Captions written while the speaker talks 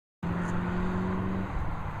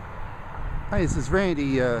Hi, this is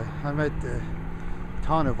Randy. I'm at the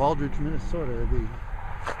town of Aldrich, Minnesota, the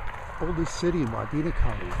oldest city in Wadena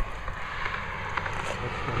County.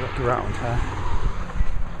 Let's go look around, huh?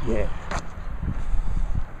 Yeah.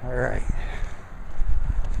 Alright.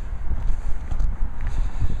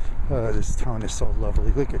 This town is so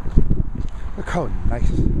lovely. Look how nice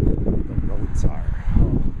the roads are.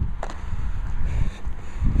 Oh.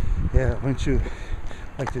 Yeah, wouldn't you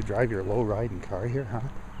like to drive your low-riding car here, huh?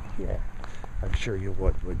 Yeah. I'm sure you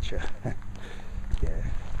would, wouldn't you? Yeah.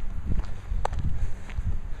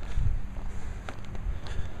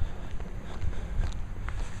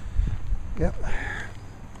 Yep.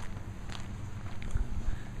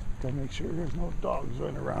 Gotta make sure there's no dogs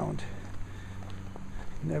running around.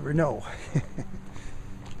 You never know.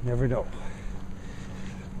 Never know.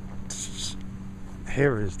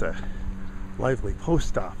 Here is the lively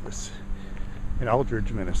post office in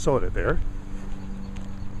Aldrich, Minnesota there.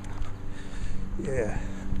 Yeah.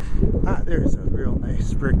 There's a real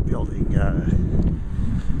nice brick building.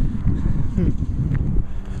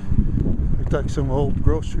 Looks like some old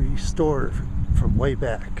grocery store from way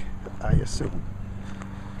back, I assume.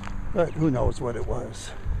 But who knows what it was.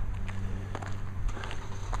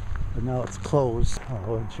 But now it's closed.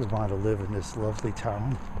 Oh, wouldn't you want to live in this lovely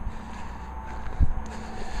town?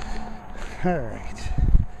 Alright.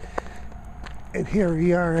 And here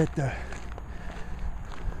we are at the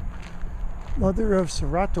Mother of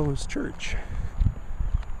Sorato's Church.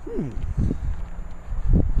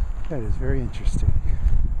 That is very interesting.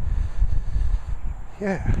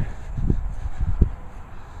 Yeah.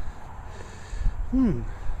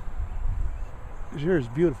 Sure is a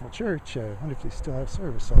beautiful church. I wonder if they still have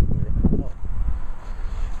service out there. I don't know.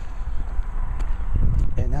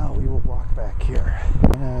 And now we will walk back here.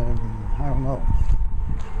 I don't know.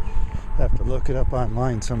 Have to look it up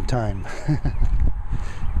online sometime.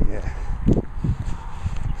 Yeah.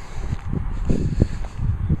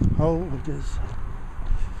 Oh, it is.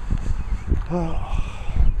 Oh.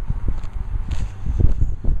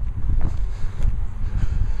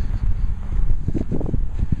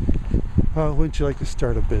 Oh, wouldn't you like to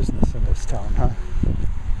start a business in this town, huh?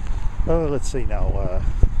 Oh, let's see now. What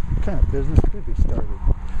kind of business could be started?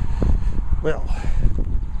 Well,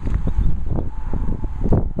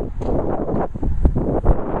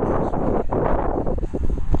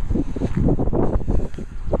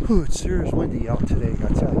 ooh, it sure is windy out today, I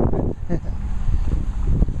tell you.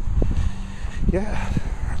 Yeah.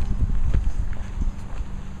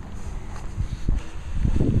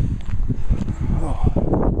 Oh.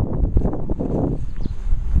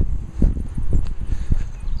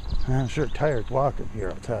 I'm sure tired walking here,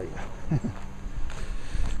 I'll tell you.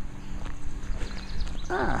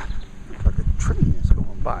 Looks like a train is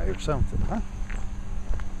going by or something, huh?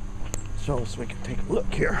 So we can take a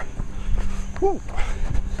look here. Woo.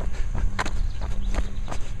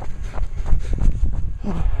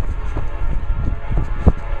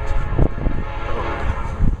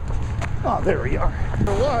 Oh, there we are.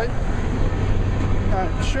 For what?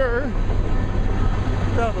 I'm sure.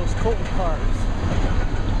 Look at all those coal cars.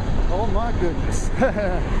 Oh my goodness.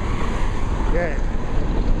 Yeah.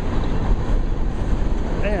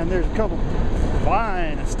 And there's a couple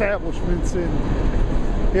fine establishments in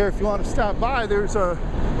here. If you want to stop by, there's a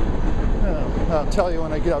I'll tell you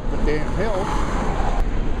when I get up the damn hill.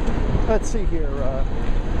 Let's see here. I'm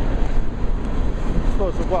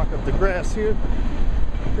supposed to walk up the grass here.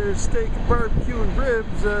 There's steak, barbecue, and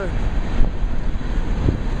ribs.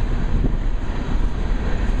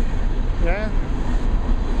 Yeah.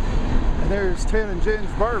 And there's 10 and Jen's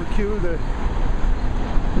Barbecue, the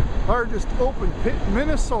largest open pit in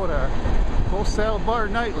Minnesota. Full salad bar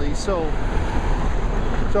nightly. So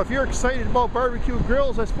if you're excited about barbecue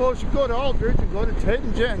grills, I suppose you go to Aldrich and go to Ted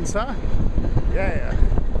and Jen's, huh? Yeah.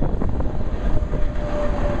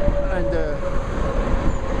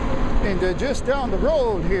 And just down the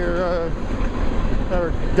road here,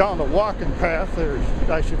 or down the walking path, or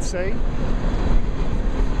I should say,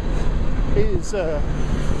 is a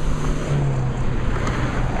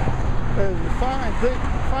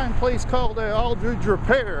fine place called Aldrich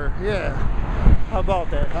Repair. Yeah, how about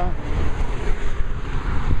that, huh?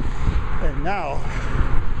 And now,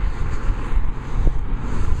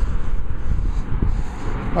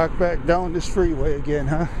 walk back down this freeway again,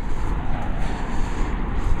 huh?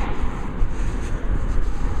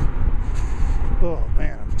 Oh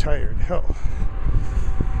man, I'm tired. Hell.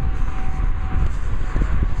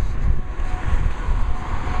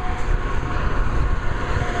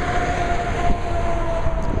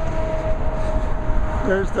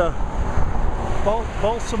 There's the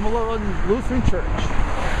Balsamora Lutheran Church.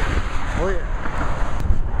 Oh yeah.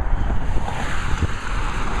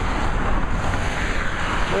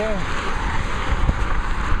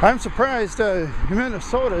 I'm surprised in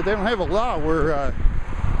Minnesota they don't have a law where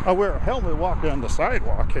I wear a helmet walking on the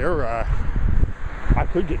sidewalk here. I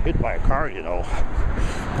could get hit by a car, you know.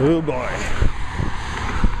 Oh boy.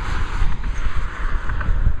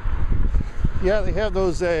 Yeah, they have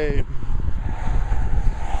those, I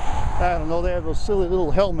don't know, they have those silly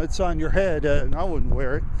little helmets on your head, and I wouldn't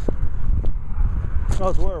wear it. I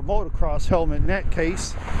was wearing a motocross helmet in that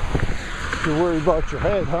case. You're worried about your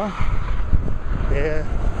head, huh?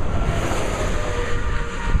 Yeah.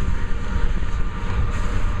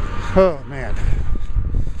 Oh man.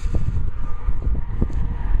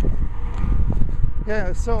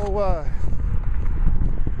 Yeah, so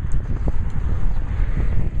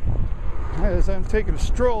as I'm taking a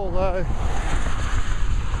stroll, I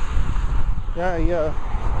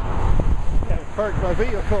parked my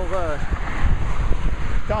vehicle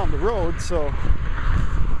down the road, so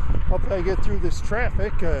hopefully I get through this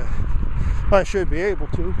traffic. I should be able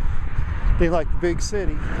to. They like the big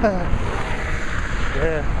city.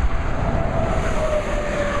 Yeah.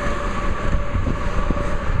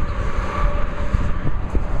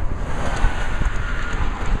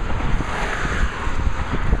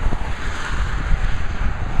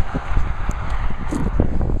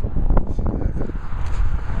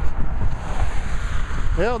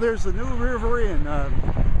 Well, there's the new River Inn.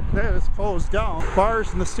 That is closed down.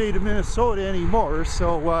 Bars in the state of Minnesota anymore,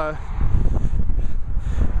 so a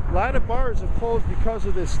lot of bars have closed because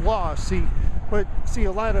of this law. See,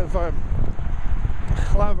 a lot of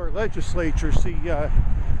our legislatures,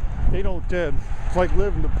 they don't like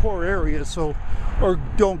live in the poor areas, so, or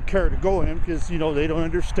don't care to go in them because, you know, they don't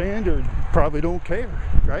understand or probably don't care,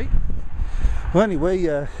 right? Well,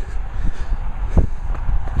 anyway,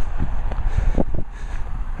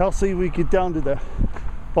 I'll see we get down to the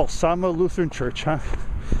Balsama Lutheran Church, huh?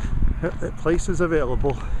 That place is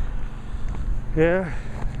available. Yeah,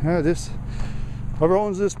 whoever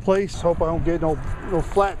owns this place, hope I don't get no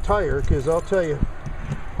flat tire, because I'll tell you,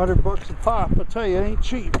 $100 a pop, I'll tell you, it ain't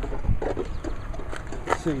cheap.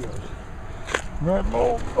 Let's see, grab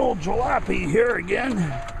old jalopy here again.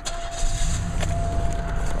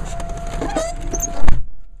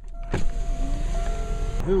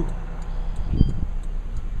 Ooh.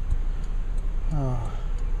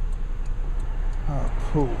 Oh,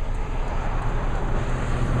 cool.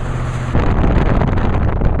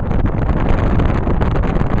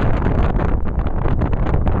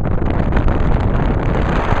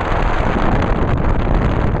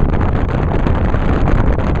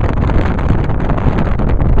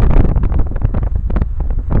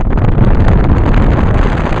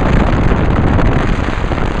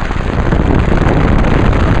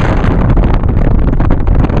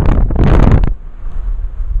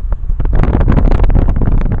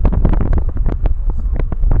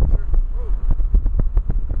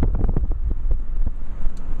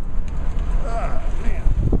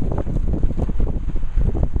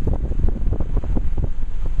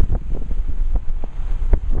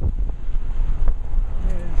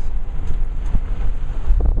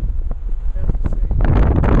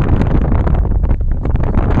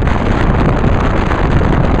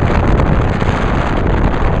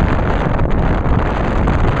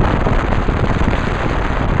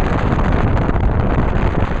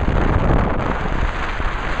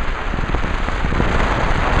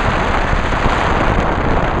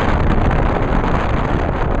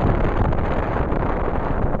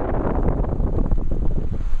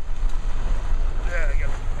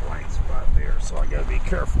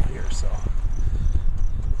 Careful here, so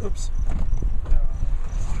oops.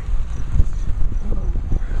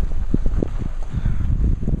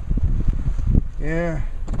 Yeah.